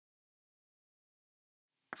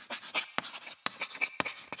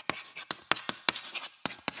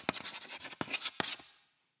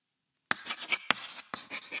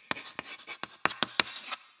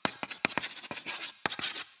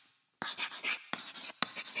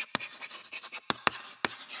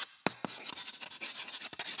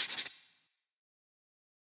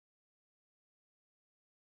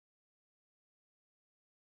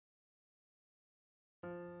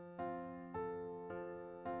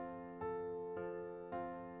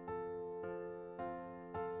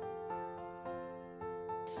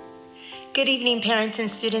Good evening, parents and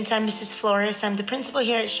students. I'm Mrs. Flores. I'm the principal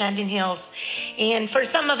here at Shandin Hills. And for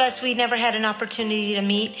some of us, we never had an opportunity to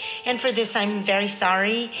meet. And for this, I'm very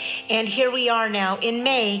sorry. And here we are now in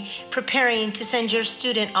May, preparing to send your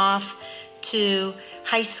student off to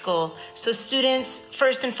high school. So students,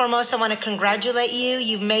 first and foremost, I want to congratulate you.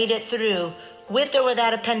 You made it through. With or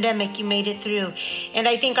without a pandemic, you made it through. And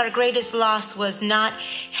I think our greatest loss was not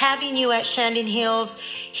having you at Shandin Hills,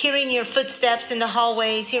 hearing your footsteps in the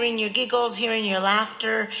hallways, hearing your giggles, hearing your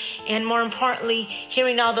laughter, and more importantly,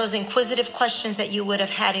 hearing all those inquisitive questions that you would have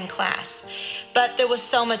had in class. But there was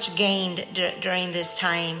so much gained during this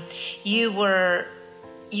time. You were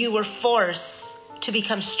forced to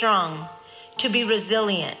become strong, to be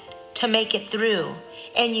resilient, to make it through,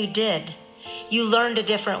 and you did. You learned a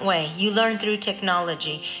different way. You learned through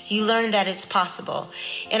technology. You learned that it's possible.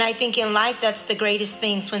 And I think in life, that's the greatest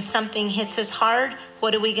things. When something hits us hard,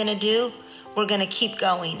 what are we going to do? We're going to keep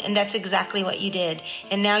going. And that's exactly what you did.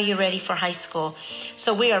 And now you're ready for high school.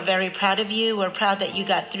 So we are very proud of you. We're proud that you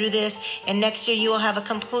got through this. And next year, you will have a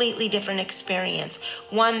completely different experience,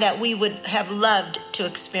 one that we would have loved to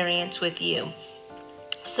experience with you.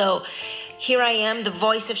 So here I am, the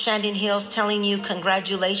voice of Shandin Hills, telling you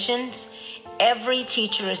congratulations. Every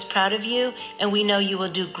teacher is proud of you, and we know you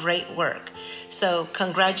will do great work. So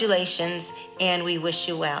congratulations, and we wish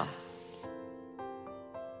you well.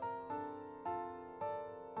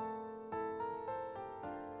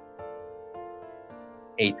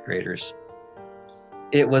 Eighth graders,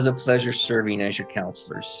 it was a pleasure serving as your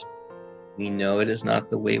counselors. We know it is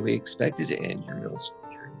not the way we expected to end your middle school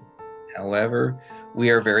journey. However,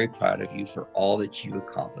 we are very proud of you for all that you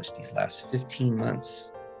accomplished these last 15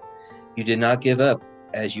 months. You did not give up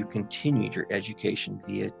as you continued your education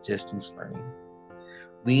via distance learning.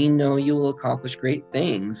 We know you will accomplish great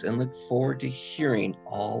things and look forward to hearing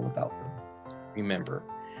all about them. Remember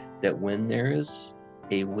that when there is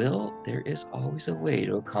a will, there is always a way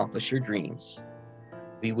to accomplish your dreams.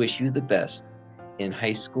 We wish you the best in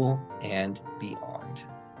high school and beyond.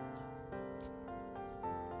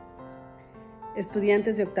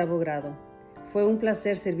 Estudiantes de octavo grado. Fue un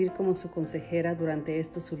placer servir como su consejera durante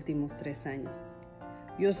estos últimos 3 años.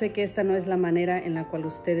 Yo sé que esta no es la manera en la cual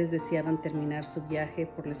ustedes deseaban terminar su viaje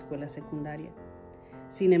por la escuela secundaria.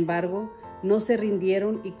 Sin embargo, no se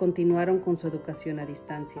rindieron y continuaron con su educación a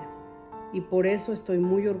distancia. Y por eso estoy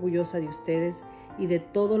muy orgullosa de ustedes y de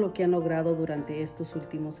todo lo que han logrado durante estos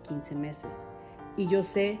últimos 15 meses. Y yo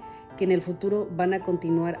sé que en el futuro van a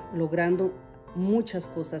continuar logrando muchas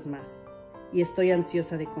cosas más. Y estoy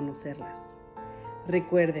ansiosa de conocerlas.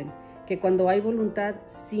 Recuerden que cuando hay voluntad,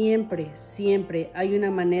 siempre hay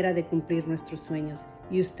una manera de cumplir nuestros sueños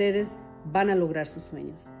y ustedes van a lograr sus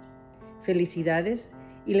sueños. Felicidades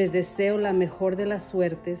y les deseo la mejor de las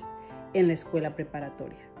suertes en la escuela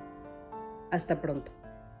preparatoria. Hasta pronto.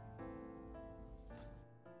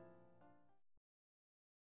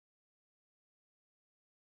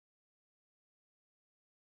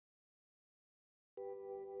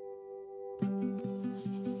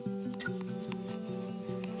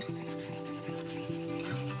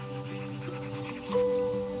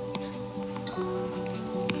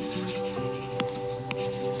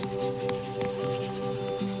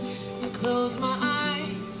 Close my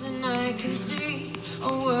eyes and I can see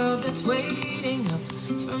a world that's waiting up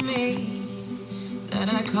for me, that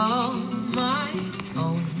I call my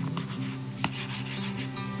own.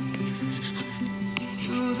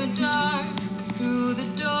 Through the dark, through the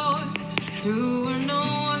door, through where no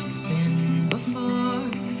one's been before,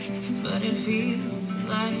 but it feels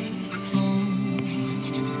like home.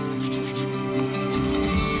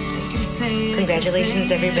 They can say,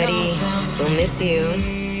 Congratulations, everybody. We'll miss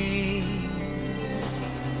you.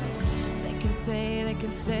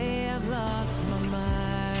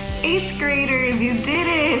 Eighth graders, you did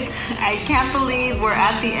it! I can't believe we're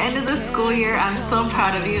at the end of the school year. I'm so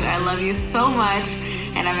proud of you. I love you so much,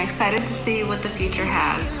 and I'm excited to see what the future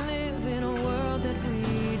has.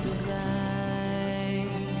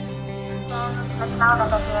 Miss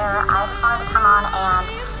Melvinda here. I just wanted to come on and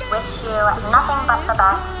wish you nothing but the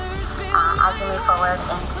best as you move forward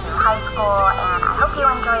into high school, and I hope you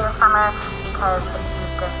enjoy your summer because you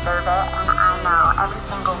deserve it, and I know every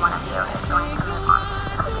single one of you is going to move on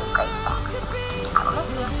to do great things. I will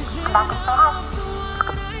miss you. Come back and say hi.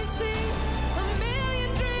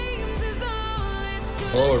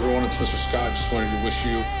 Hello everyone, it's Mr. Scott. Just wanted to wish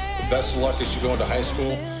you the best of luck as you go into high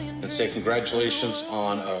school and say congratulations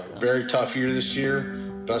on a very tough year this year.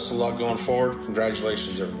 Best of luck going forward.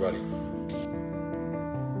 Congratulations, everybody.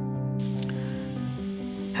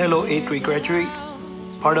 Hello, 8th grade graduates.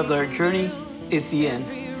 Part of our journey is the end.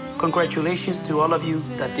 Congratulations to all of you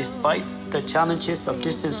that despite the challenges of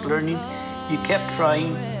distance learning, you kept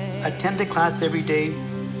trying, attended class every day,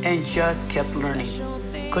 and just kept learning.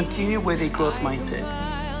 Continue with a growth mindset.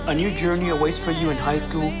 A new journey awaits for you in high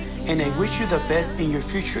school, and I wish you the best in your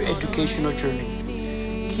future educational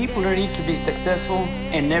journey. Keep learning to be successful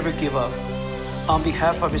and never give up. On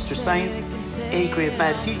behalf of Mr. Science, 8th grade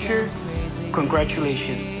math teacher,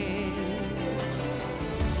 congratulations.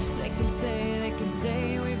 They can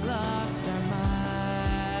say we've lost our minds.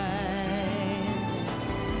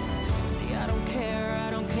 See, I don't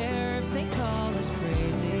care if they call us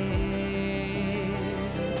crazy.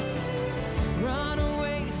 Run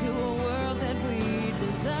away to a world that we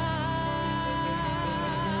desire.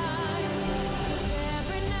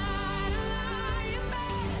 Every night I lie in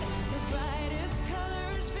bed, the brightest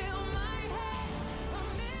colors fill my head. A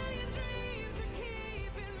million dreams are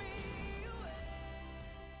keeping me awake.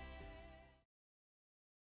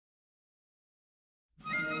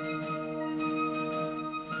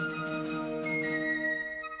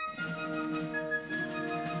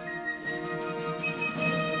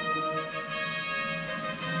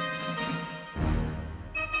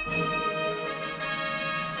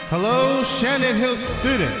 Hello, Shandin Hill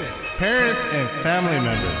students, parents, and family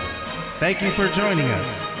members. Thank you for joining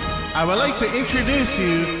us. I would like to introduce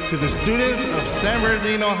you to the students of San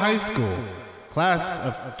Bernardino High School, class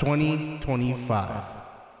of 2025.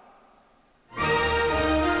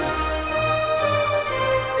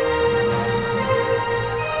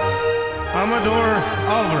 Amador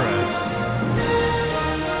Alvarez,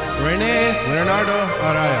 Rene Leonardo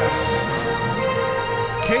Arias,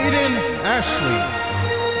 Caden Ashley,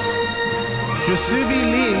 Josubi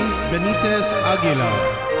Lynn Benitez Aguilar,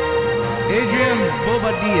 Adrian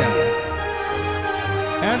Bobadilla,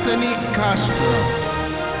 Anthony Castro,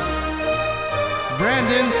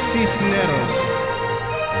 Brandon Cisneros,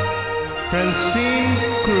 Francine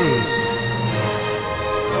Cruz,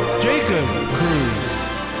 Jacob Cruz,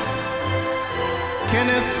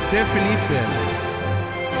 Kenneth De Felipes,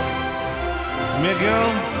 Miguel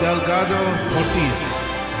Delgado Ortiz,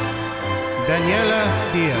 Daniela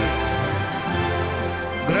Diaz,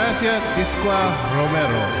 Gracia Disqua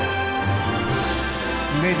Romero,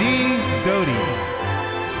 Nadine Doty,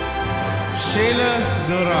 Sheila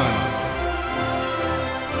Duran,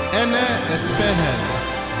 Anna Espejan,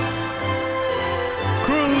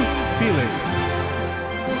 Cruz Felix,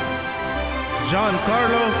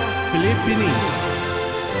 Giancarlo Filippini,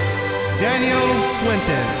 Daniel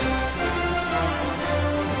Fuentes,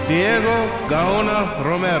 Diego Gaona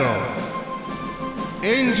Romero,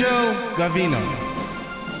 Angel Gavino,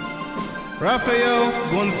 Rafael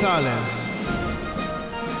Gonzalez,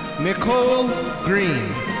 Nicole Green,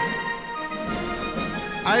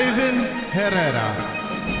 Ivan Herrera,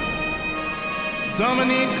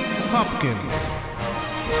 Dominic Hopkins,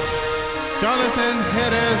 Jonathan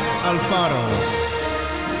Jerez Alfaro,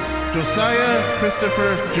 Josiah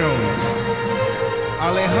Christopher Jones,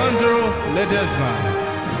 Alejandro Ledesma,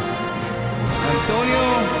 Antonio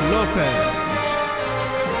Lopez,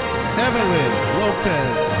 Evelyn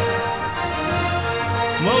Lopez,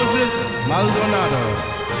 Moses Maldonado,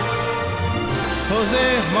 Jose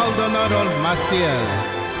Maldonado Maciel,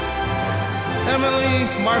 Emily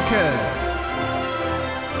Marquez,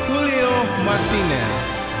 Julio Martinez,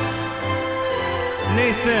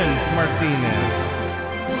 Nathan Martinez,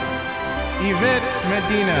 Yvette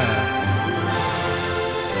Medina,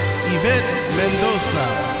 Yvette Mendoza,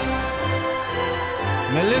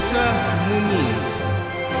 Melissa Muniz,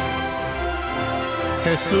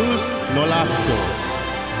 Jesus Nolasco,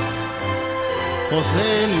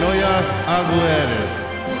 Jose Loya Aguirres,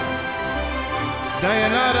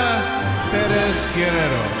 Dayanara Perez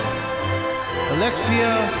Guerrero,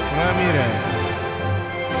 Alexia Ramirez,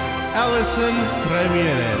 Allison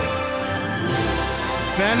Ramirez,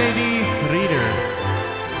 Vanity Reader,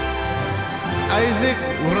 Isaac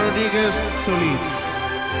Rodriguez Solis,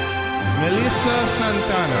 Melissa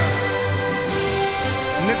Santana,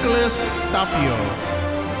 Nicholas Tapio,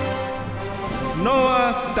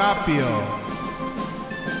 Noah Tapio,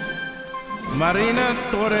 Marina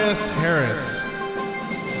Torres Harris,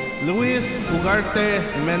 Luis Ugarte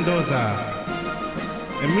Mendoza,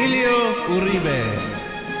 Emilio Uribe,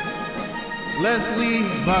 Leslie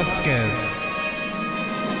Vasquez,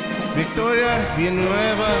 Victoria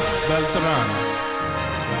Villanueva Beltran,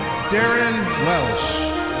 Darren Welsh,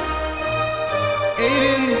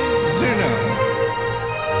 Aiden Zuno,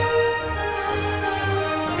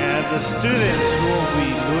 and the students who will be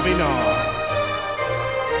moving on.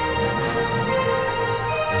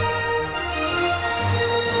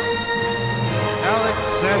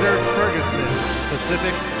 Alexander Ferguson,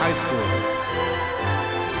 Pacific High School.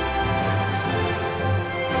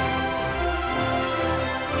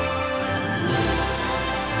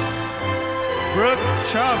 Brooke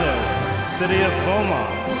Chavez, City of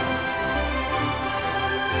Beaumont.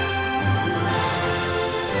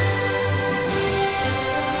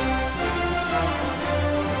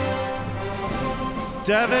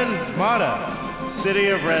 Devin Mata, City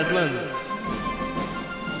of Redlands.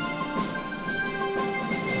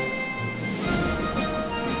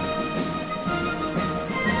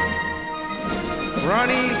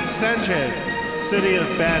 Ronnie Sanchez, City of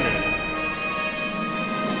Banning.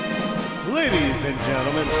 Ladies and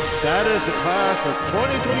gentlemen, that is the class of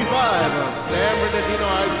 2025 of San Bernardino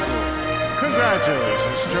High School.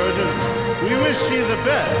 Congratulations, Trojans. We wish you the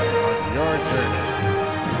best on your journey.